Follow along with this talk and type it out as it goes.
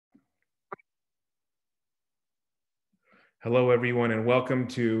Hello, everyone, and welcome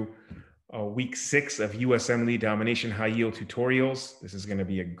to week 6 of USMLE Domination High Yield Tutorials. This is going to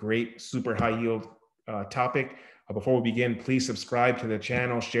be a great super high yield topic. Before we begin, please subscribe to the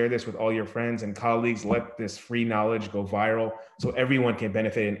channel, share this with all your friends and colleagues. Let this free knowledge go viral so everyone can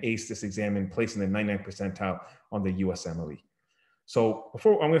benefit and ace this exam and place in the 99th percentile on the USMLE. So I'm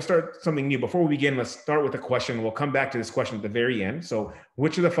going to start something new. Before we begin, let's start with a question. We'll come back to this question at the very end. So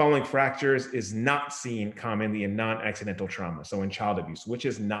which of the following fractures is not seen commonly in non-accidental trauma? So in child abuse, which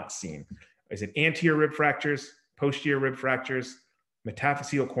is not seen? Is it anterior rib fractures, posterior rib fractures,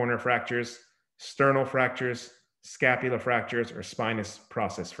 metaphyseal corner fractures, sternal fractures, scapular fractures, or spinous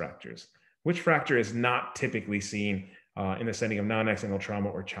process fractures? Which fracture is not typically seen in the setting of non-accidental trauma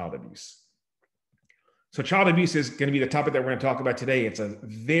or child abuse? So child abuse is going to be the topic that we're going to talk about today. It's a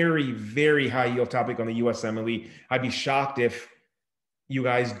very, very high yield topic on the USMLE. I'd be shocked if you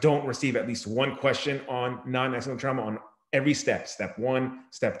guys don't receive at least one question on non-accidental trauma on every step, step 1,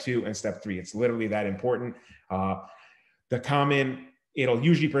 step 2, and step 3. It's literally that important. It'll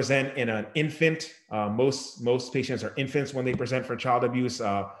usually present in an infant. Most patients are infants when they present for child abuse.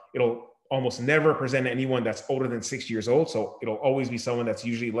 It'll almost never present anyone that's older than 6 years old. So it'll always be someone that's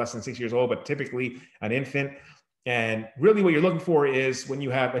usually less than 6 years old, but typically an infant. And really what you're looking for is when you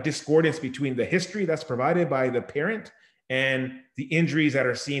have a discordance between the history that's provided by the parent and the injuries that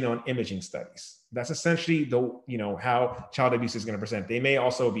are seen on imaging studies. That's essentially how child abuse is going to present. They may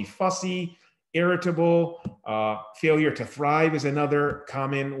also be fussy, irritable, failure to thrive is another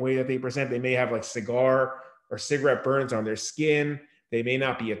common way that they present. They may have like cigar or cigarette burns on their skin. They may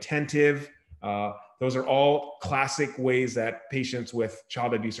not be attentive. Those are all classic ways that patients with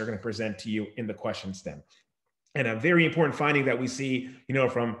child abuse are going to present to you in the question stem. And a very important finding that we see,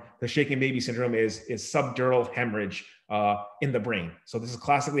 from the shaken baby syndrome is subdural hemorrhage in the brain. So this is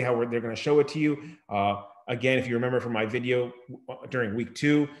classically how they're going to show it to you. Again, if you remember from my video during week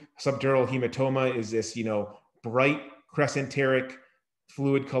 2, subdural hematoma is this, bright crescenteric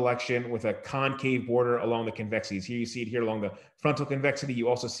fluid collection with a concave border along the convexities. Here you see it here along the frontal convexity. You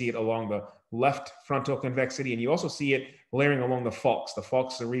also see it along the left frontal convexity, and you also see it layering along the falx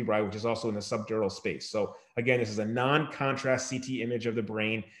cerebri, which is also in the subdural space. So again, this is a non-contrast CT image of the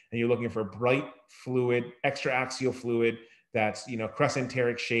brain, and you're looking for bright fluid, extraaxial fluid that's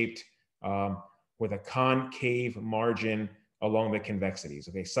crescenteric shaped with a concave margin along the convexities.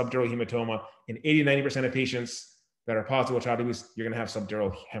 Okay, subdural hematoma in 80-90% of patients that are positive with child abuse, you're going to have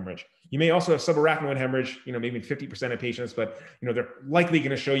subdural hemorrhage. You may also have subarachnoid hemorrhage, maybe 50% of patients, but they're likely going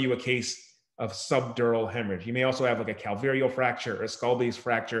to show you a case of subdural hemorrhage. You may also have like a calvareal fracture or a skull-base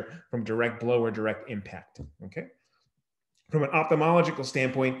fracture from direct blow or direct impact. Okay. From an ophthalmological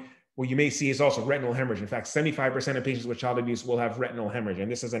standpoint, what you may see is also retinal hemorrhage. In fact, 75% of patients with child abuse will have retinal hemorrhage.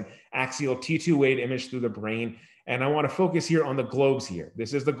 And this is an axial T2 wave image through the brain. And I want to focus here on the globes here.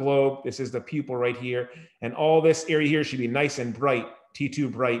 This is the globe. This is the pupil right here. And all this area here should be nice and bright,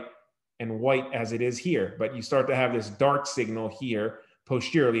 T2 bright and white as it is here. But you start to have this dark signal here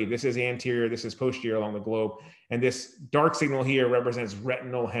posteriorly. This is anterior. This is posterior along the globe. And this dark signal here represents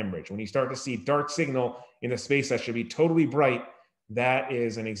retinal hemorrhage. When you start to see dark signal in the space that should be totally bright, that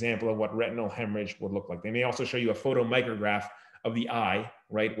is an example of what retinal hemorrhage would look like. They may also show you a photomicrograph of the eye,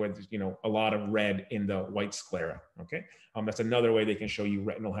 right, where there's a lot of red in the white sclera. Okay, that's another way they can show you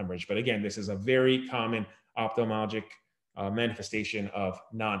retinal hemorrhage. But again, this is a very common ophthalmologic manifestation of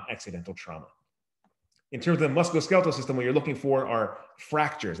non-accidental trauma. In terms of the musculoskeletal system, what you're looking for are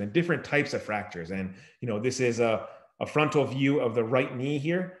fractures and different types of fractures. And this is a frontal view of the right knee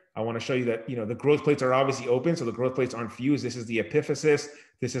here. I want to show you that, the growth plates are obviously open, so the growth plates aren't fused. This is the epiphysis,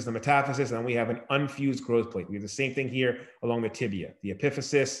 this is the metaphysis, and we have an unfused growth plate. We have the same thing here along the tibia, the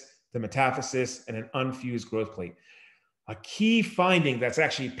epiphysis, the metaphysis, and an unfused growth plate. A key finding that's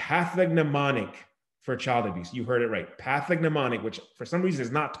actually pathognomonic for child abuse, you heard it right, pathognomonic, which for some reason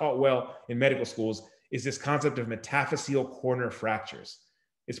is not taught well in medical schools, is this concept of metaphyseal corner fractures.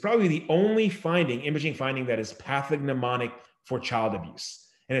 It's probably the only imaging finding that is pathognomonic for child abuse.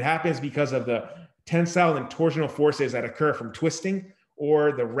 And it happens because of the tensile and torsional forces that occur from twisting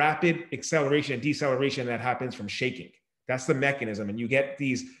or the rapid acceleration and deceleration that happens from shaking. That's the mechanism. And you get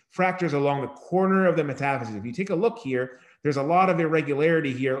these fractures along the corner of the metaphysis. If you take a look here, there's a lot of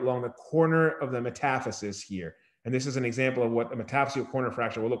irregularity here along the corner of the metaphysis here. And this is an example of what a metaphyseal corner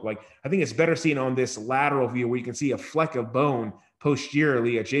fracture will look like. I think it's better seen on this lateral view where you can see a fleck of bone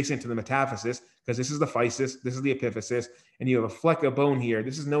posteriorly adjacent to the metaphysis, because this is the physis, this is the epiphysis, and you have a fleck of bone here.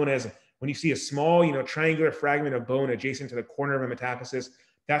 This is known as, when you see a small, triangular fragment of bone adjacent to the corner of a metaphysis,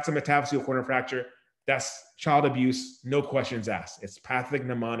 that's a metaphyseal corner fracture. That's child abuse, no questions asked. It's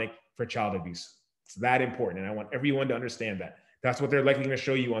pathognomonic for child abuse. It's that important. And I want everyone to understand that. That's what they're likely going to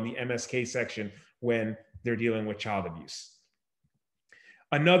show you on the MSK section when they're dealing with child abuse.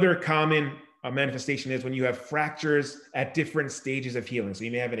 Another common manifestation is when you have fractures at different stages of healing. So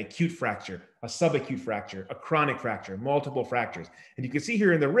you may have an acute fracture, a subacute fracture, a chronic fracture, multiple fractures. And you can see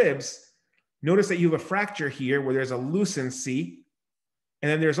here in the ribs, notice that you have a fracture here where there's a lucency, and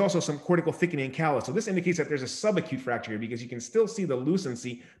then there's also some cortical thickening and callus. So this indicates that there's a subacute fracture here because you can still see the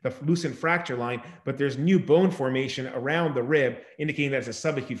lucency, the lucent fracture line, but there's new bone formation around the rib, indicating that it's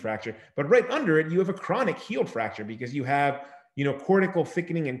a subacute fracture. But right under it, you have a chronic healed fracture because you have, cortical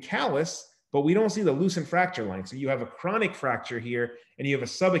thickening and callus, but we don't see the lucent fracture line. So you have a chronic fracture here, and you have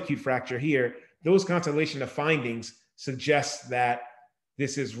a subacute fracture here. Those constellation of findings suggest that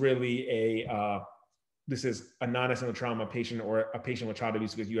this is really a non-accidental trauma patient or a patient with child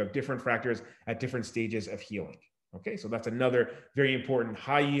abuse because you have different fractures at different stages of healing. Okay, so that's another very important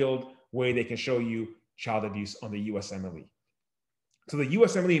high yield way they can show you child abuse on the USMLE. So the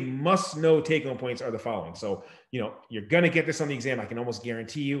USMLE must-know take-home points are the following. So, you're going to get this on the exam. I can almost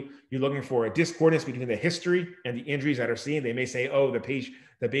guarantee you. You're looking for a discordance between the history and the injuries that are seen. They may say, oh,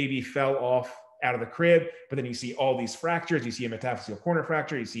 the baby fell off out of the crib, but then you see all these fractures. You see a metaphyseal corner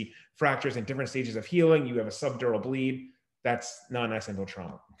fracture. You see fractures in different stages of healing. You have a subdural bleed. That's non-accidental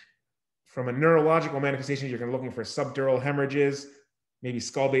trauma. From a neurological manifestation, you're going to be looking for subdural hemorrhages, maybe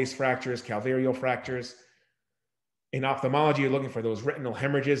skull-base fractures, calvarial fractures. In ophthalmology, you're looking for those retinal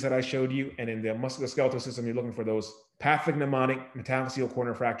hemorrhages that I showed you. And in the musculoskeletal system, you're looking for those pathognomonic metaphyseal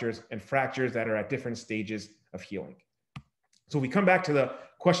corner fractures and fractures that are at different stages of healing. So we come back to the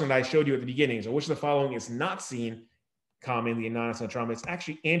question that I showed you at the beginning. So which of the following is not seen commonly in non-accidental trauma? It's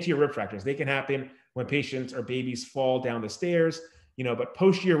actually anterior rib fractures. They can happen when patients or babies fall down the stairs, but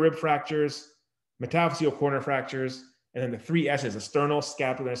posterior rib fractures, metaphyseal corner fractures, and then the 3 S's, the sternal,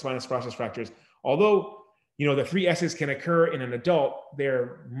 scapular, and spinous process fractures. Although the 3 S's can occur in an adult,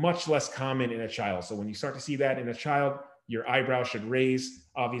 they're much less common in a child. So when you start to see that in a child, your eyebrow should raise,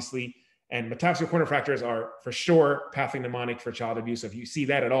 obviously. And metaphyseal corner fractures are for sure pathognomonic for child abuse. So if you see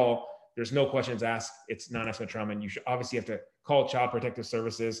that at all, there's no questions asked. It's non-accidental trauma. And you should obviously have to call Child Protective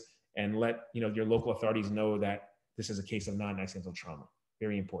Services and let your local authorities know that this is a case of non-accidental trauma.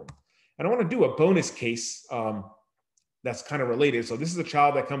 Very important. And I want to do a bonus case that's kind of related. So this is a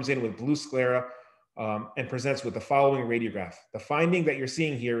child that comes in with blue sclera and presents with the following radiograph. The finding that you're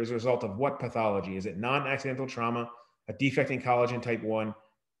seeing here is a result of what pathology? Is it non-accidental trauma, a defect in collagen type 1,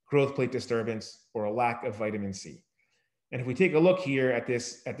 growth plate disturbance, or a lack of vitamin C? And if we take a look here at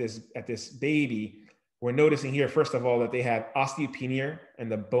this baby, we're noticing here, first of all, that they have osteopenia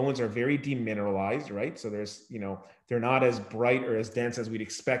and the bones are very demineralized, right? So there's, they're not as bright or as dense as we'd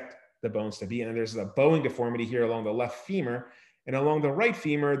expect the bones to be. And then there's a bowing deformity here along the left femur. And along the right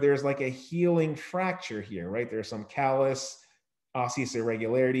femur, there's like a healing fracture here, right? There's some callus, osseous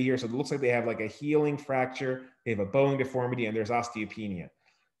irregularity here. So it looks like they have like a healing fracture. They have a bowing deformity and there's osteopenia.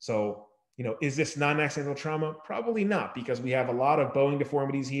 So, is this non-accidental trauma? Probably not, because we have a lot of bowing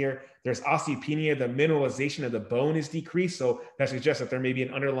deformities here. There's osteopenia. The mineralization of the bone is decreased. So that suggests that there may be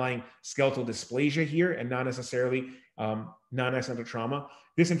an underlying skeletal dysplasia here and not necessarily non-accidental trauma.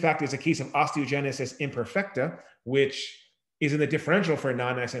 This, in fact, is a case of osteogenesis imperfecta, which is in the differential for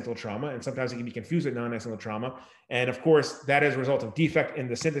non-accidental trauma, and sometimes it can be confused with non-accidental trauma. And of course, that is a result of defect in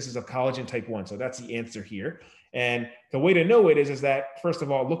the synthesis of collagen type 1. So that's the answer here. And the way to know it is that, first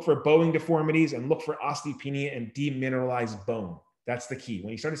of all, look for bowing deformities and look for osteopenia and demineralized bone. That's the key.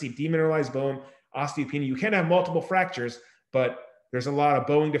 When you start to see demineralized bone, osteopenia, you can have multiple fractures, but there's a lot of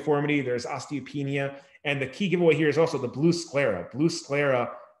bowing deformity, there's osteopenia. And the key giveaway here is also the blue sclera. Blue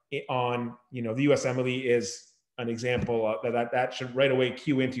sclera on the USMLE is an example that should right away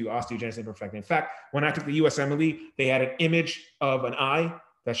cue into osteogenesis imperfecta. In fact, when I took the USMLE, they had an image of an eye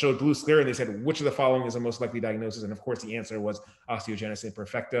that showed blue sclera, and they said, which of the following is the most likely diagnosis? And of course, the answer was osteogenesis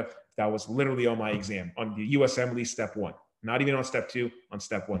imperfecta. That was literally on my exam, on the USMLE step 1. Not even on step 2, on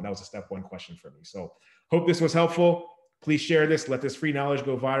step 1. That was a step 1 question for me. So hope this was helpful. Please share this, let this free knowledge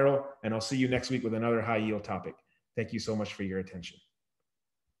go viral, and I'll see you next week with another high yield topic. Thank you so much for your attention.